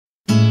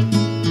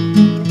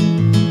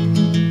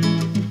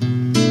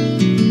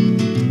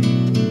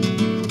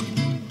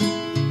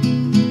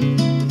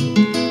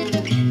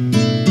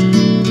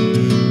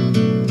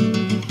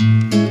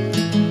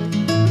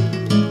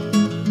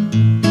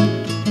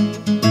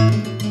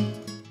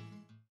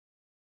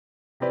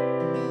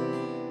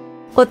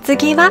お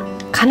次は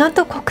神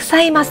戸国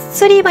際マス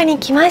釣り場に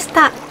来まし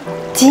た。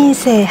人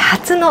生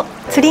初の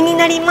釣りに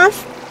なりま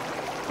す。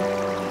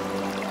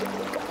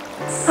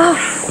あ、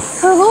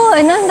すご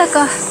い、なんだ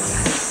か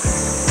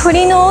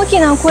鳥の大き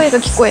な声が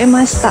聞こえ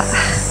ました。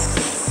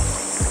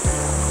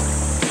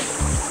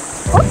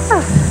おっと、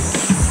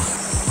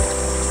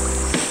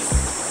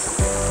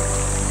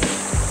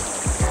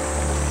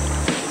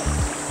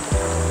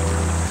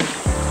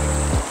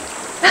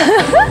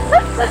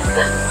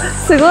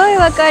すごい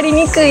分かり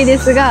にくいで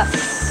すが、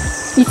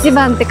1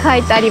番って書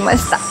いてありま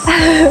した。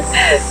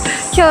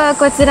今日は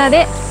こちら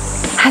で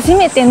初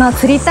めての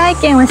釣り体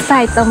験をし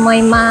たいと思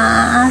い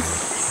ま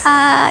す。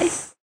はーい。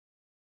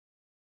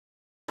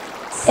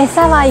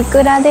餌はイ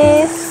クラ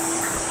で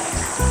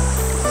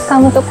す。掴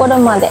むところ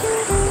まで。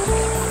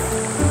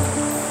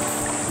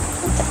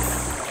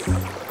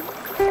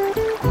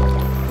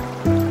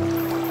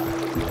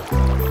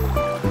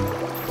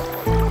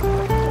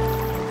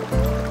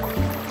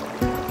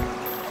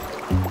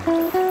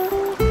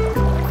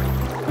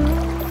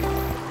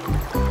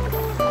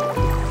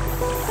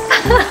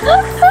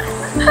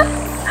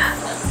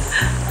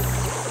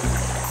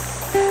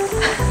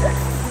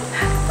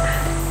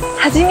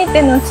初め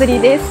ての釣り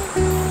です。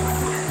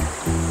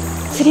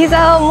釣り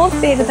竿を持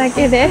っているだ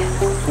けで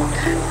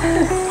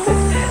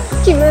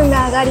気分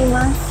が上がり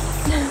ます。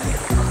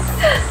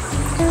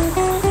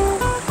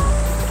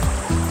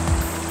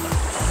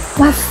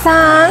マス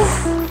さん、マス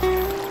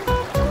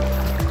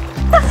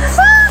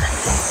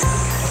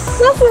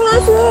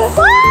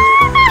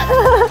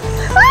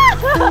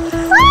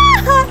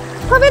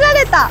食べら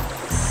れた。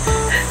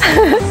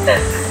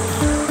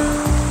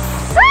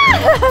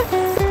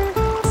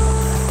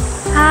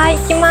はい、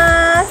行き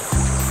ます。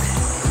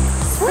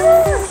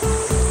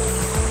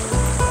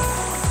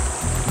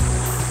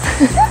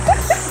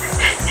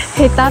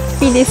下手っ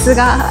ぴです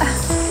が。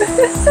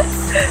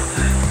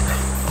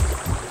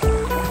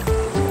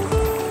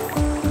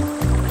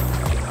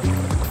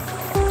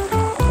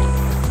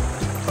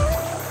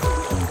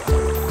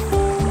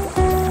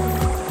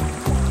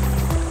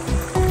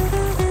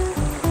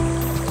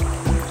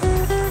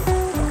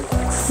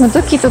もう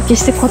ドキドキ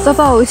して言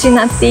葉を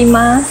失ってい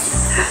ま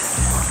す。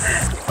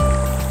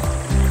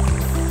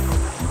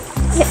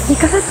引っ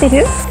かかって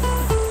る？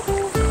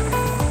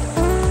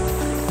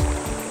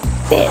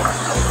で、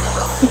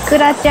イク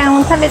ラちゃん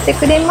を食べて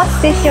くれま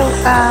すでしょう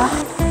か？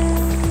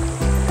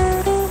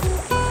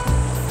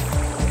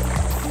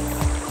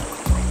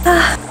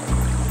あ、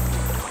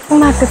う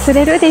まく釣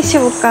れるでし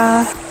ょう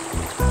か？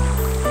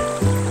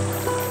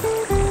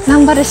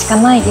頑張るしか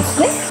ないです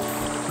ね。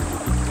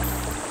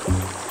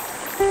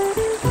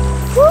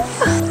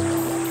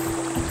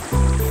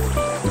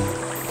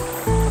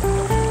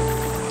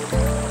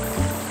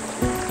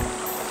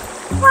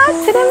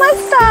釣れま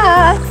し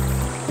た。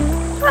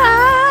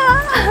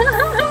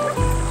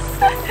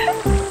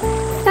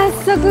早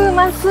速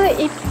マス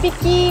1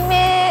匹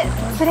目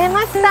釣れ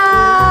まし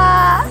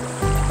た。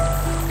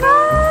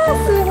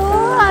すご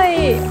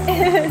い。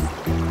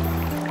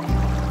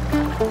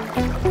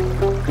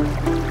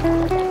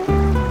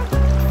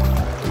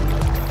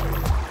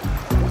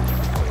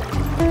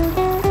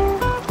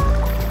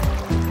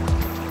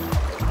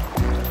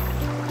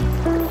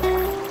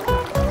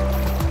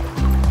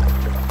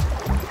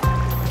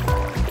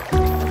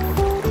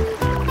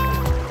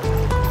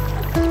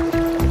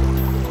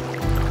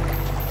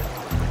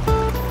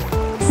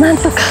なん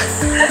とか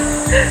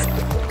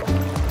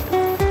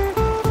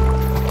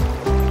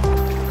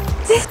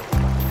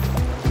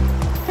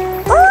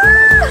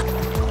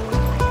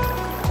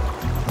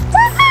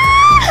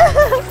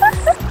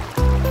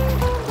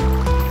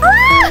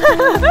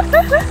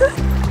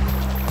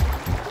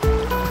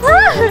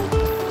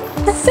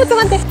ちょっと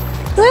待って、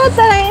どうやっ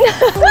たらいいの？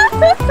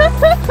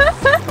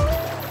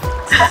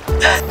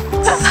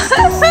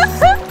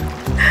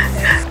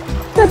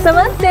ちょっと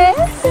待って。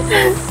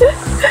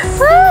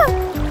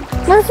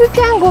マス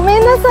ちゃん、ごめ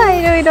んなさ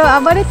い、いろいろ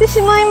暴れて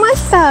しまいま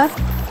した。よい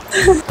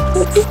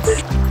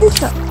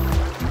しょ。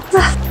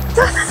ち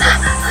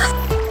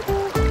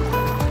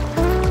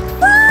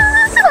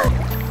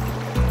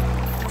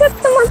ょっ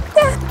と待って。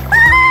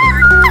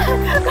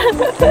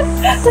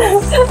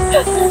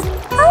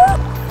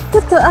ちょ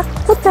っと、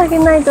取ってあげ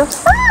ないと。どう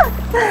した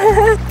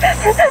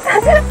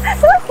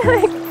ら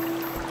いい？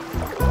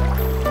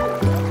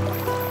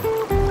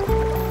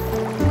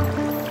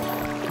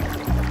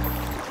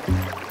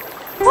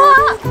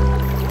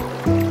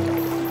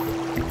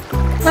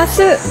マ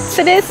ス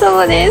釣れ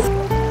そうです。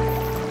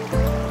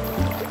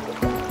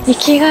生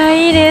きが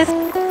いいです。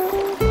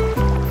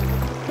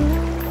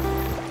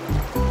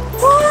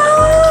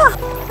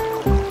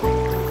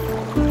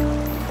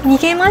逃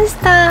げまし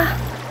た。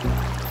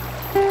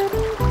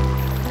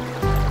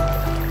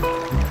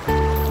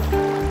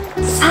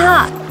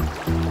さあ、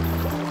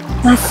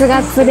マス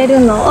が釣れる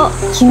のを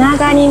気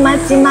長に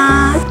待ち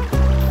ます。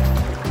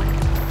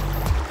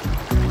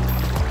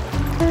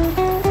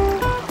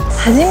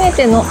初め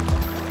ての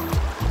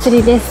釣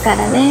りですか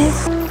らね。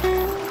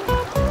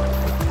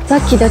ド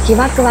キドキ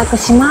ワクワク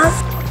しま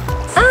す。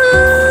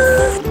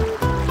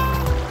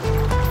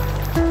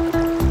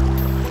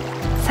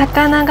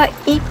魚がいっ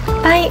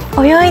ぱい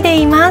泳いで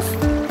います。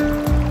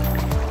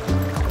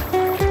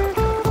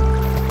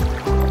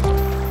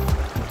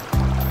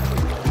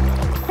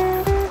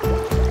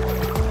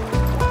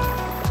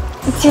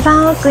一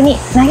番奥に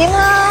投げ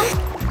ます。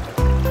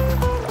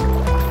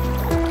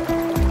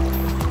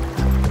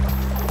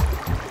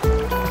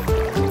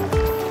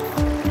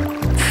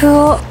巣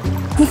を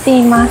見て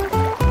います。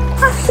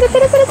あ、釣れて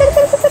る釣れてる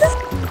釣れてる。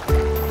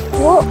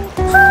お、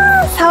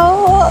あ、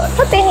竿を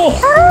縦に、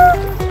あ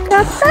ー、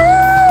やったー。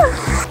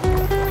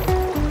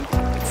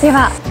で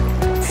は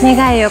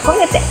願いを込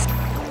めて、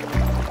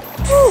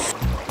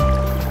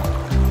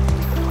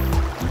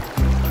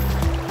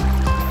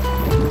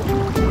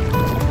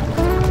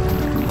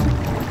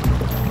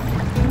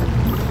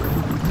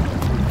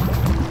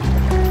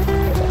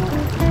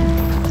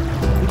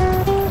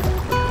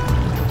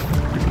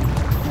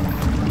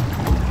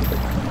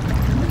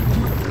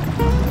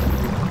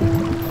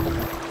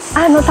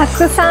た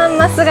くさん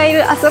マスがい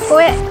るあそ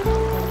こへ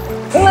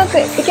うまく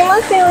いきま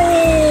すよう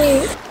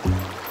に。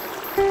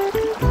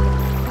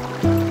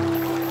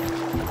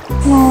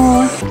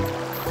もう、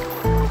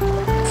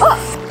あ、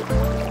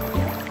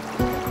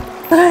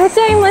取られち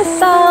ゃいまし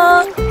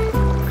た。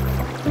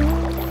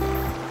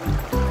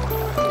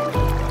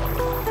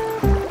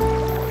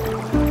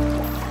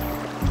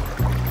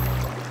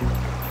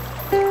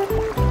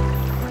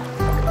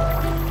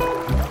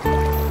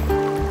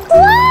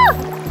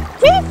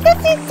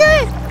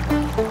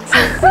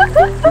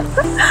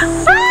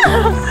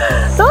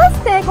どう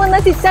してこん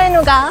なちっちゃい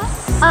のが？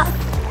あ、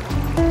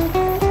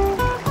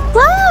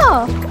わ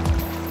あ、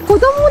子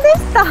供でし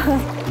た。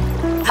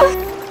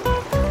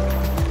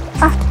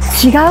あ、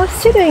違う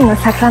種類の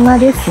魚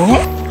です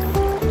ね。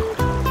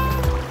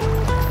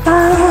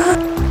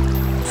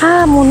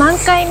もう何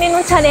回目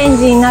のチャレン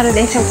ジになる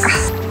でしょうか。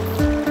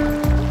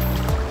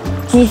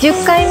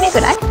20回目ぐ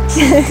らい？ち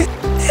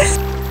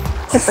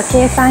ょっと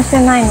計算して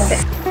ないので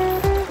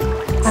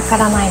わか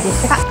らないで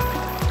すが、も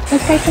う一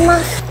回いきま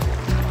す。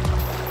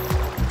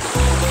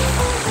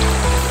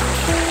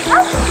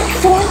あ、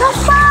釣れま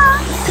した。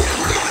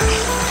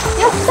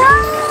やった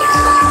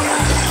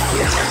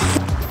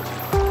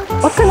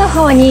ー。奥の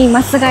方に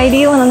マスがいる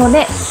ようなの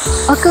で、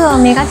奥を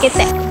めがけ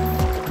て。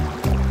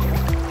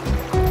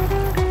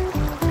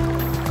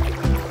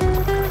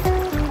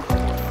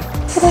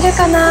釣れる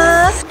か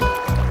なー。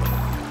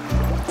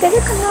釣れ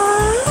るかな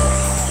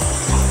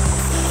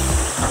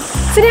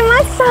ー。釣れま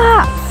した。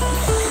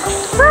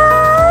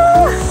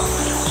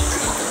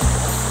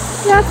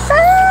やったー。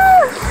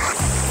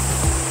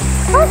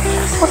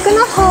奥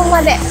の方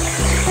まで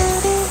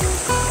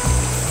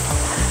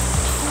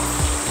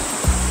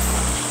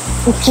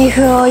浮き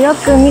符をよ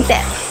く見て、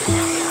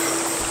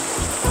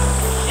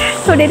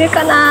取れる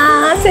か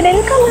なー、釣れ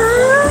るかなー。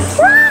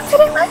わー、釣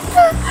れまし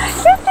た。やっ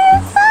たや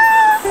った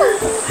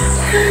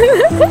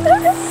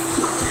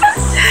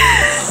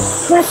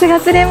ー。マスが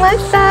釣れま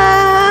したー。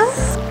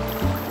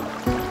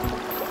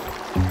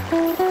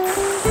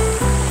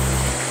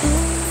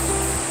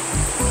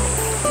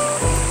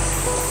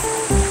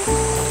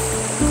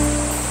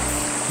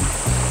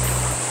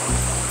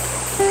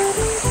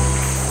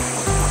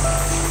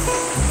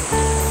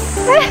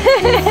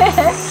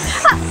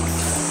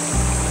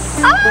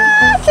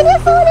釣れ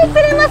そうで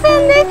釣れませ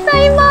んでした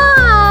今。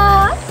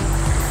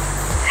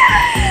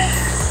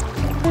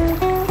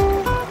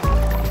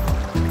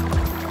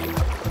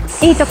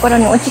いいところ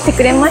に落ちて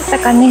くれました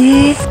か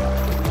ね。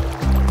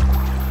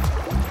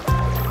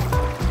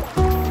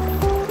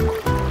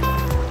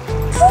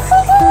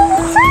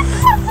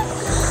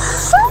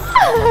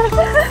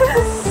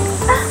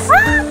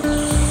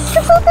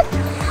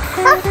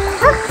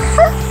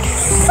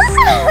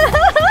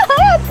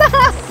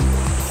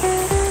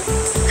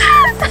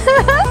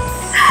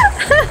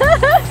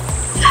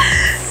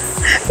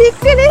びっ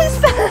くり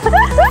した。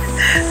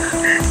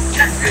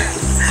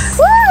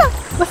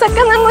お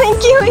魚の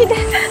勢いで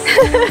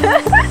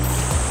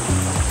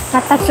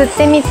また釣っ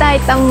てみたい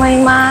と思い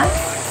ます。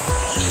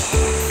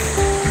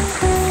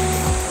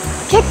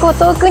結構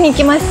遠くに行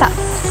きました。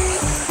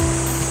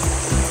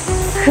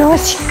麩を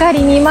しっか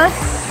り煮ます。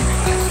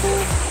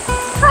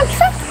あ、来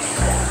た。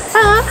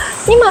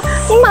今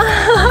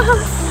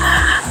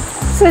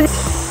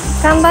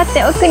頑張っ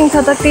て奥に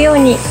届くよう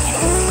に。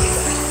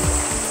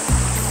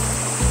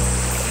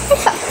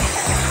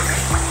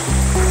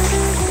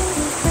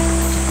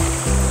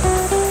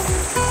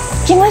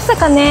来ました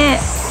かね。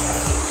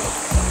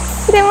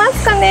釣れま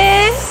すか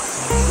ね。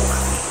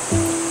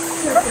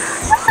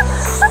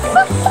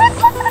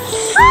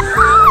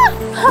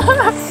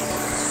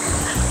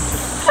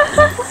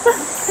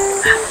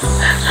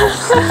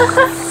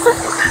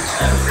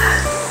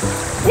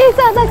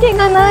餌だけ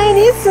がない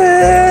です。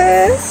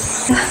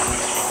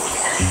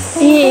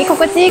いい、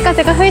心地いい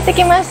風が吹いて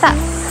きました。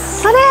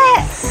それ。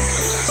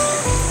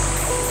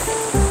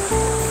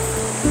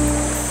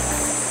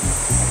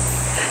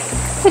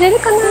釣れる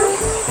かな。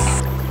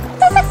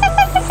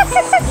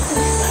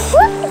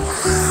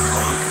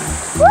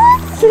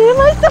釣れ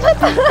ました。ま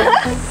た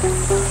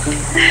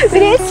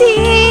嬉し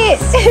い。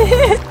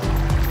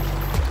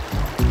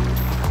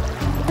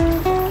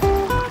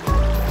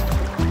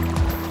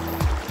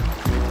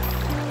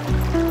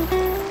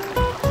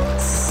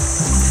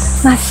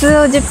スを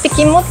10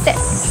匹持って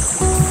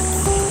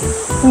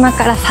今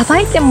からさば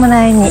いても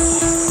らいに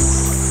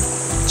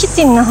キッ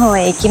チンの方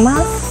へ行き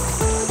ま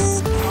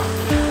す。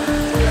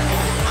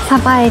さ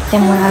ばいて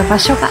もらう場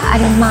所があ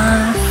り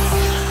ます。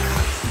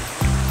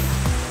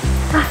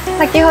あ、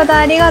先ほど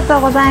ありがと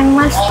うござい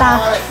ました。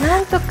な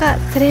んとか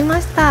釣れ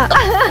ました。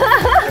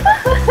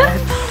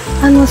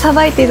さ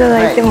ばいていた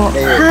だいても、は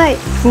い、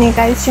お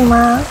願いし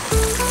ま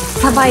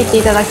す。さばいて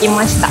いただき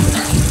ました。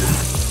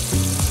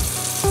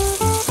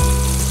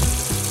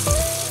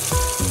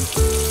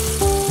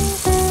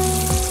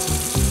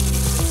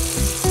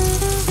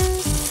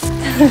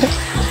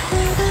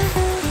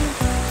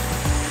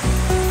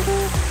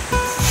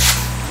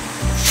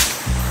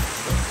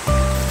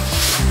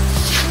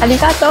あり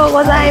がとう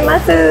ございま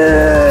す。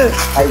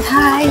はい。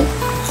はい。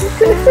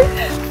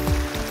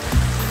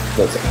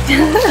どうぞ。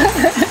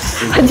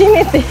初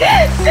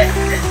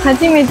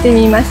めて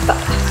見ました。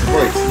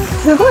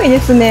すごいで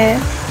すね。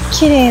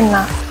綺麗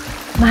な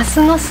マス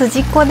の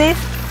筋子で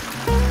す。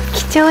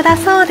貴重だ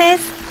そうで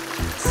す。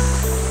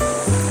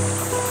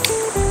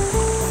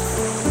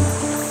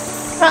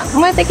あ、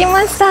燃えてき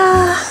ました。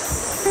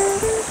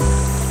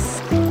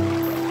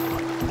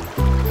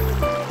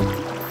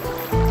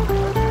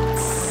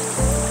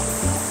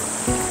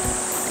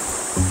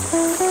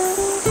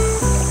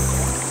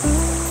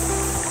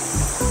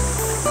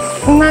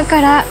今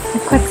から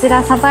こち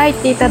らさばい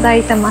ていただ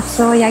いたマ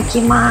スを焼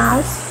き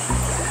ます。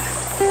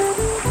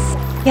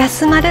や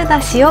すまる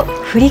だしを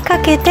振りか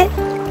けて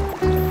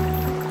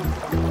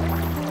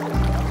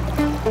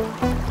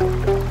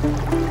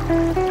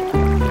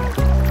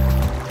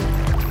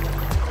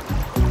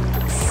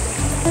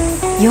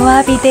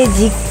弱火で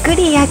じっく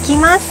り焼き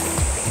ます。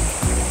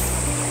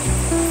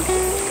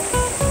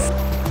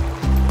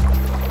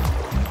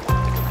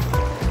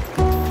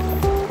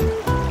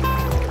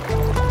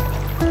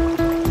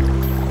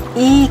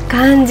いい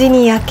感じ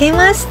に焼け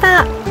まし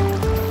た。い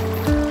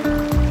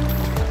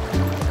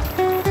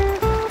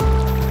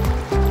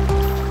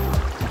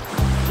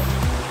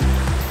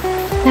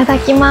ただ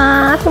き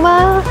ます。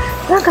わ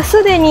ー、なんか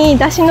すでに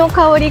出汁の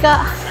香り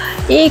が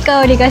いい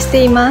香りがし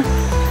ています。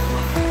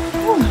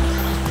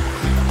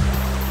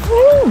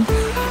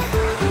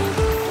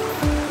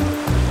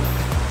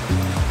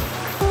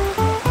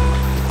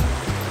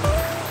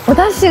お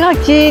出汁が効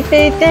い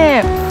てい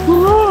て、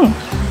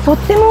とっ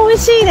ても美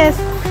味しいで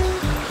す。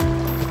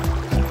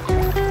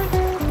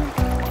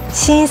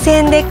新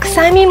鮮で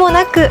臭みも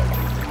なく、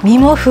身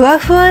もふわ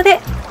ふわ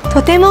で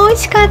とても美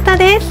味しかった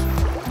です。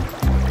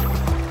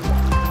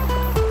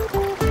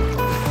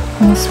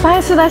このスパ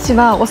イスだし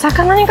はお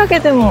魚にかけ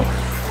ても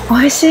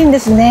美味しいんで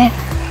すね。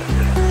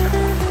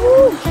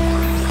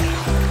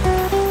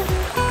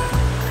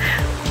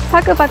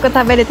パクパク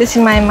食べれてし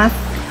まいます。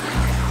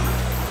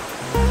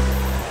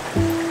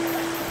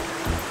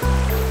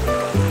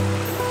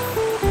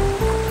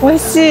美味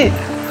しい。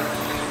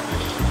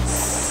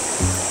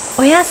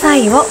お野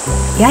菜を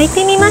焼い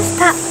てみまし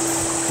た。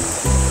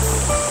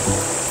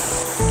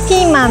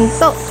ピーマン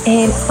と、お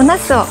茄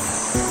子を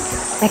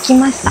焼き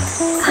ました。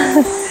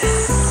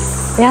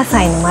お野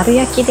菜の丸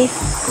焼きです。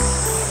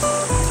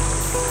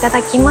いた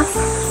だきます。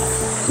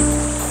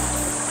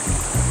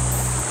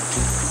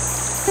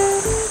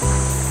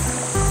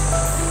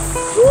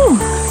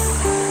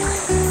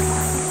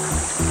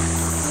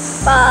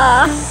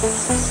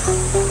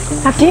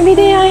焚き火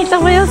で焼いた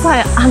お野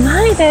菜、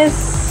甘いで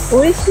す。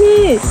美味し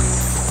い。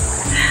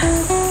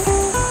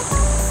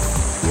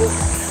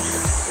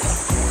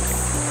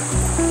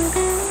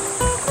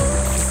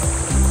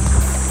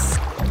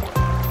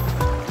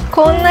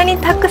こんなに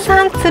たく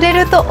さん釣れ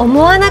ると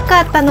思わな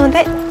かったの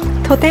で、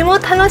とても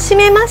楽し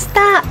めまし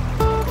た。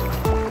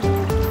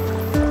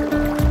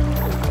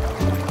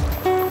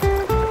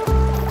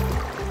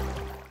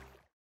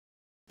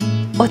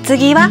お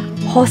次は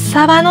ほっ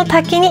さわの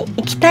滝に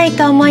行きたい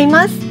と思い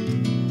ます。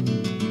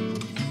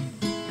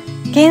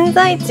現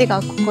在地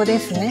がここで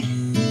すね。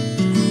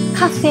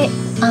カフェ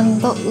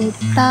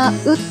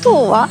&う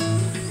とは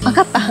分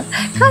かった。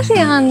カフ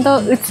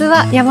ェ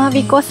&器やま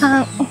びこ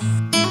さん。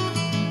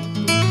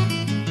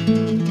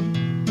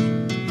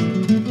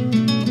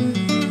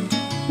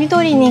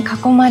緑に囲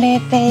まれ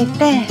てい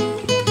て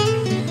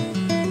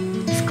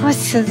少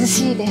し涼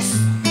しいで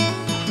す。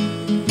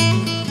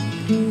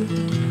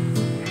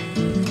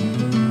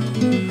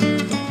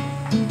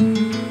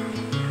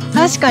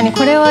確かに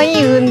これはい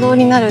い運動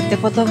になるって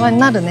言葉に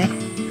なるね。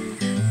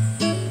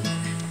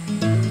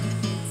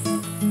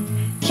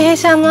傾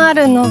斜のあ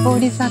る上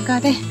り坂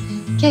で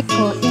結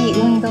構いい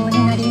運動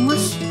になりま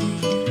す。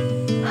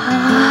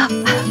はあ、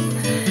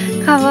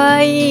か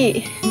わい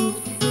い。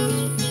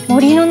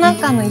森の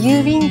中の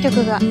郵便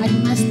局があり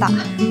ました。ね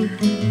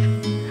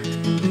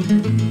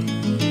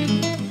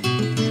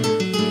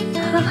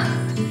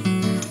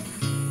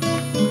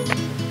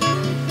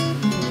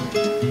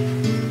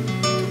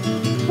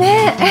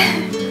え。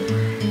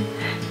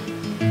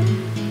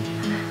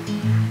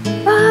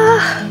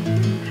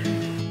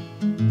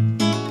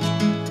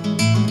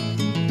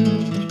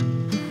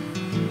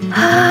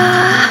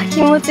気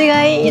持ち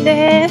がいい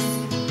です。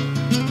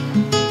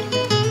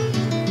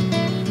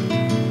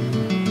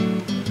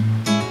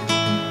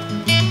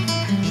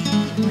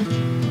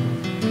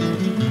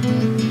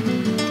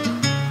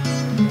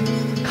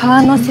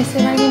川のせ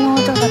せらぎの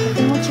音がと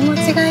ても気持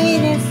ちがい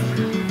いです。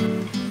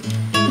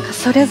なんか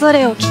それぞ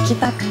れを聞き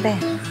たくて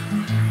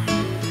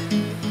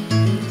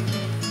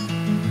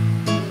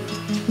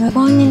無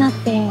言になっ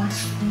ていま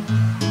す。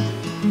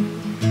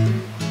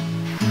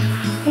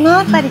こ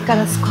の辺りか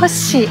ら少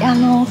し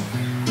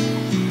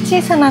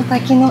小さな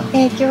滝の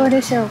影響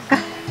でしょうか、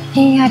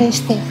ひんやり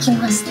してき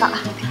ました。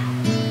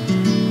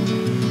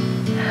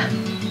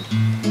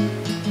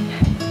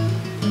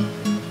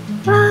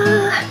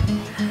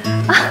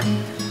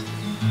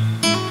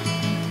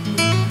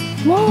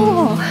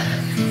もう、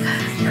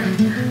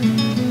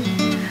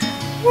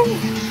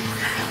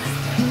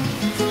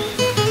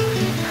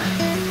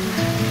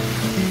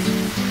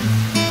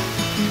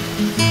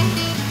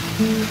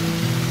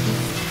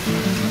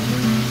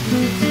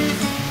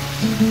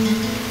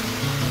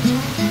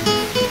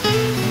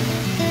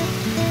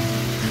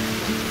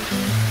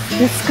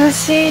美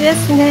しいで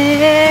す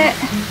ね。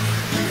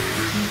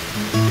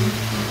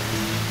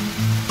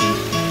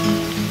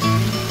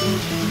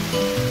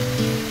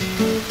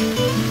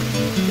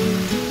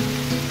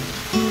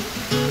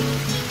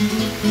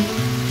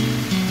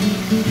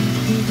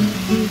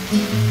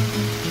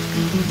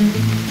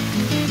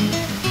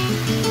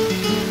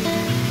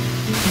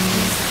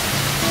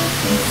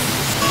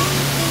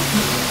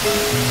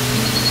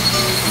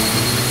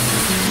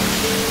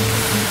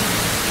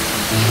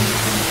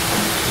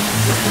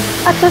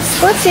あと少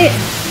し、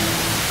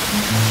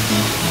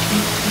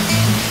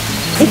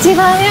一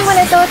番上ま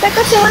で到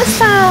着しまし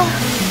た。わ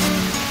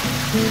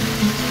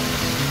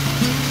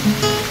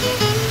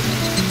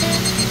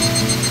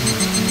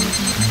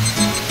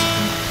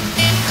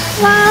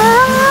あ、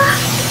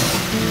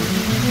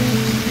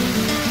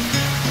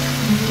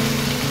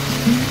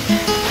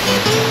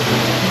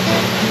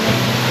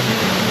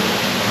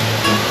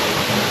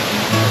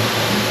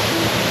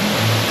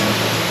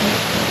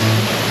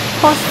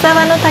ほっさ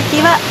わの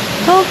滝は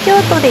東京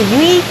都で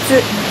唯一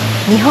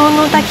日本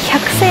の滝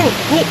百選に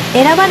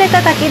選ばれ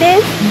た滝で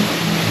す。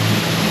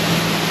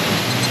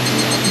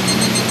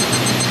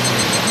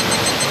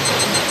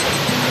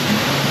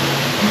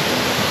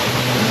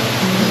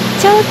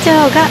蝶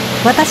々が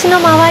私の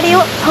周りを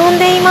飛ん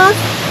でいます。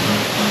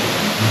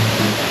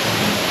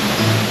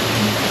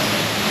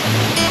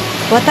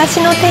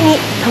私の手に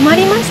止ま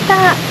りまし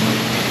た。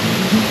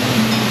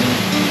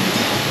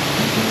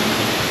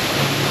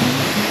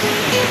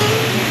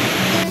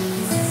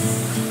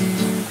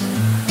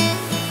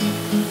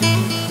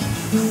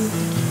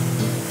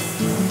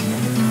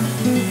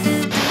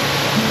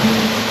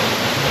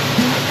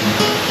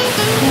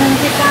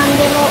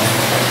でも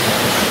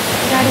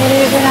見られ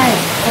るぐらい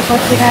心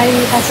地がいい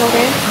場所で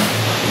す。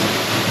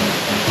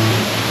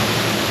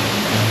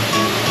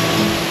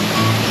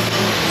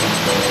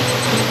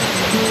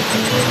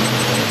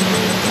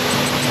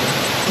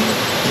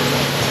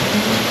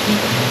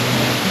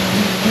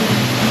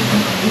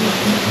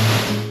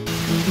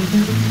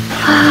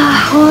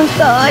本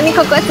当に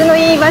心地の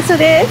いい場所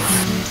です。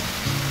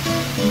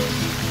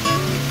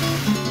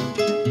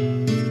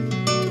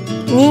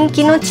人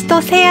気の千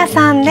歳屋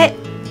さんで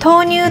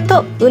豆乳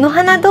とうの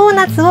花ドー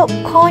ナツを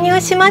購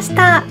入しまし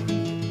た。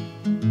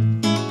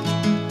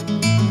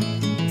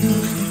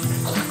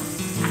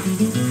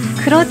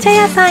黒茶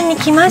屋さんに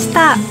来まし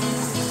た。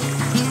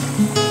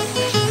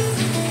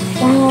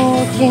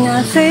大き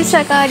な水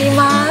車があり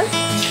ま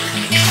す。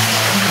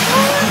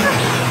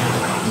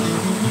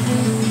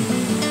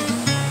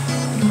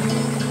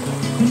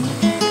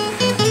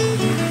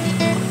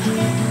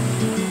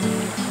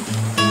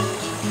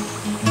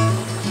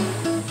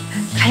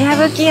かや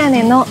ぶき屋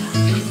根の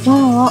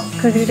門を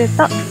くぐる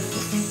と、こ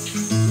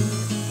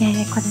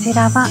ち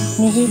らは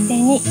右手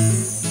に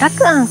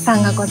楽庵さ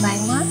んがござい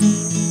ま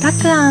す。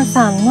楽庵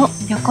さんの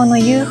横の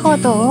遊歩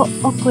道を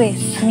奥へ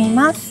進み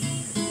ます。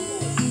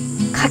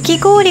かき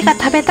氷が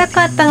食べた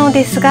かったの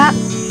ですが、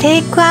テ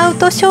イクアウ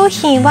ト商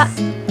品は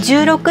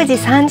16時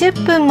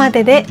30分ま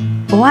でで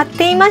終わっ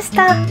ていまし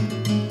た。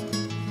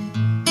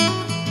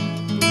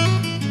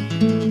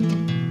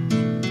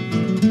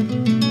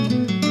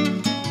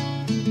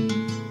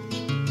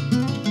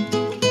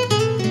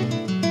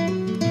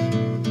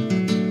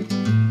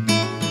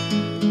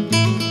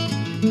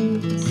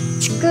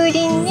竹林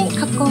に囲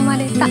ま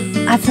れた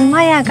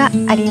東屋が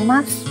あり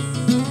ます。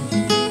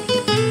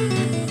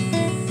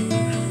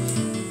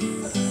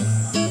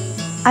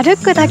歩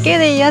くだけ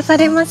で癒さ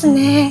れます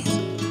ね。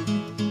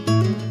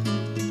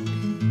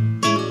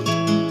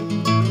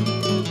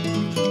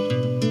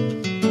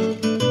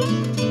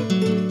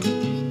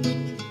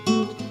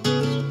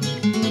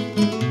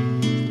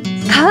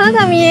川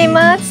が見え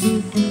ま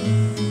す。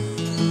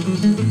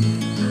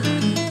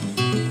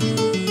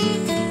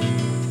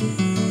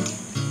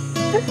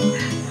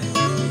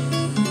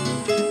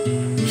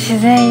自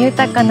然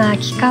豊かな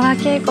秋川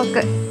渓谷、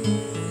素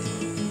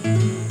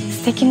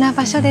敵な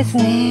場所です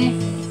ね。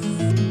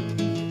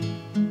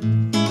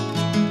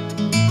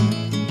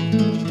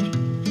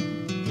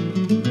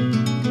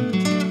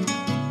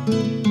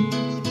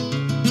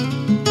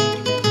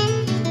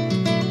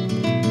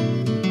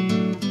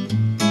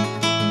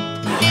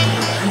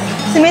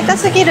冷冷た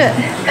すぎる。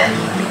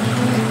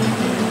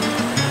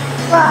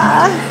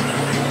わあ、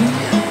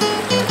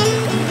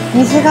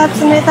水が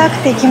冷たく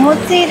て気持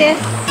ちいいで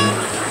す。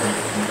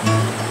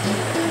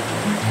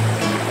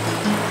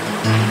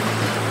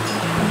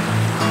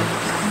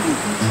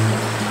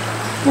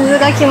水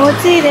が気持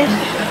ちいいで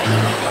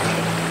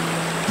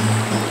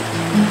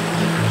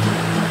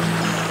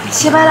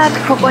す。しばら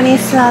くここに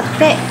座っ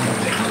て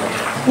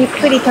ゆっ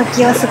くり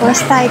時を過ご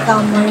したいと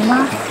思い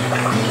ます。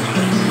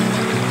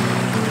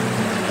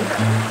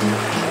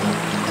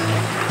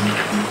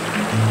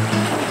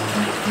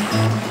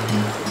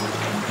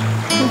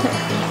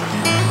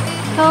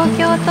東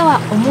京とは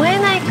思え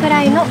ないく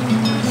らいの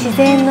自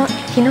然の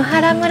檜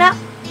原村、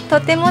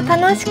とても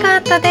楽しか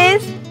ったで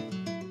す。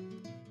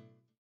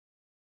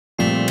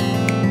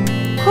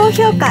高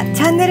評価、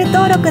チャンネル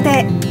登録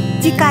で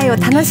次回を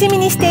楽しみ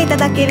にしていた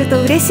だける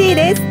と嬉しい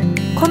です。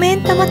コメ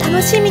ントも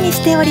楽しみに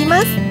しておりま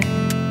す。